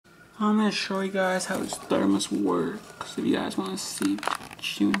I'm going to show you guys how this thermos works if you guys want to see.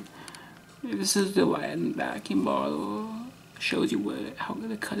 This is the Aladdin vacuum bottle. It shows you how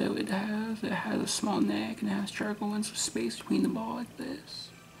good a cutout it has. It has a small neck and it has charcoal and some space between the ball like this.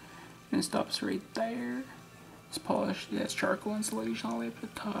 And it stops right there. It's polished. It has charcoal insulation all the way up to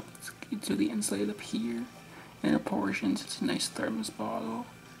the top. It's really insulated up here. And the portions, it's a nice thermos bottle.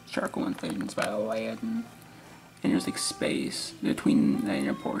 Charcoal insulation is by Aladdin. And there's like space between the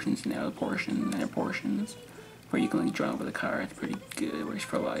inner portions and the outer portions where you can like draw with a car. It's pretty good. It works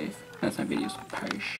for life. That's my videos with Parish.